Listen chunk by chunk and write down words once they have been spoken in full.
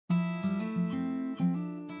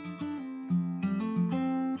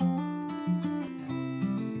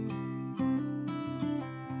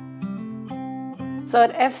So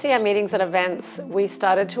at FCM Meetings and Events, we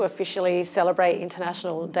started to officially celebrate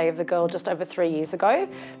International Day of the Girl just over 3 years ago.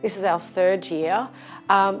 This is our third year.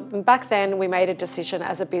 Back then, we made a decision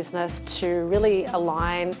as a business to really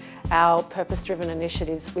align our purpose-driven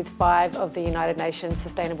initiatives with 5 of the United Nations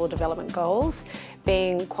Sustainable Development Goals,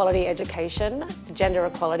 being quality education, gender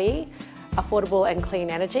equality, affordable and clean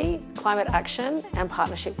energy, climate action, and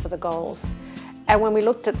partnership for the goals. And when we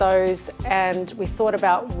looked at those and we thought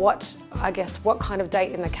about what kind of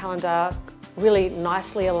date in the calendar really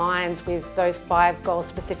nicely aligns with those 5 goals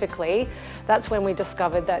specifically, that's when we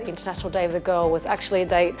discovered that International Day of the Girl was actually a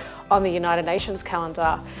date on the United Nations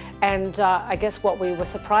calendar. And I guess what we were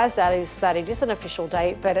surprised at is that it is an official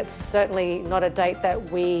date, but it's certainly not a date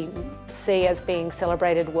that we see as being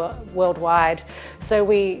celebrated worldwide. So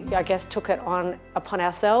we, took it upon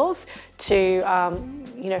ourselves to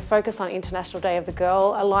focus on International Day of the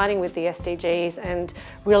Girl, aligning with the SDGs and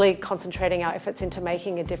really concentrating our efforts into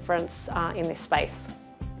making a difference in this space.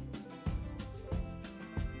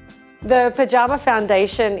 The Pyjama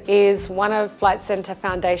Foundation is one of Flight Centre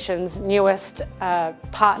Foundation's newest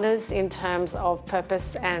partners in terms of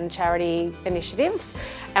purpose and charity initiatives.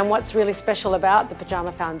 And what's really special about the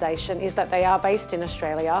Pyjama Foundation is that they are based in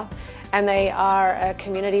Australia and they are a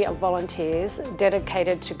community of volunteers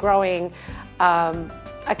dedicated to growing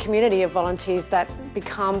a community of volunteers that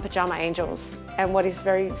become Pyjama Angels. And what is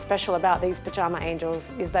very special about these Pyjama Angels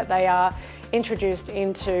is that they are introduced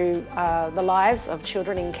into the lives of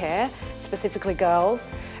children in care, specifically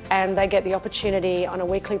girls, and they get the opportunity on a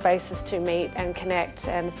weekly basis to meet and connect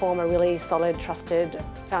and form a really solid, trusted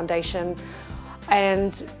foundation.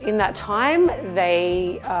 And in that time,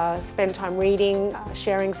 they spend time reading,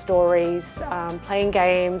 sharing stories, playing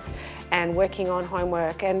games, and working on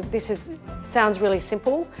homework. And this sounds really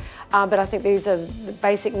simple, but I think these are the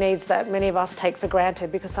basic needs that many of us take for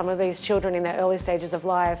granted because some of these children in their early stages of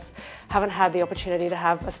life haven't had the opportunity to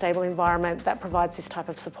have a stable environment that provides this type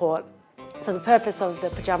of support. So the purpose of the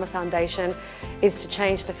Pyjama Foundation is to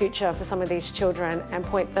change the future for some of these children and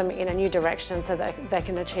point them in a new direction so that they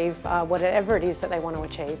can achieve whatever it is that they want to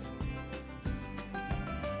achieve.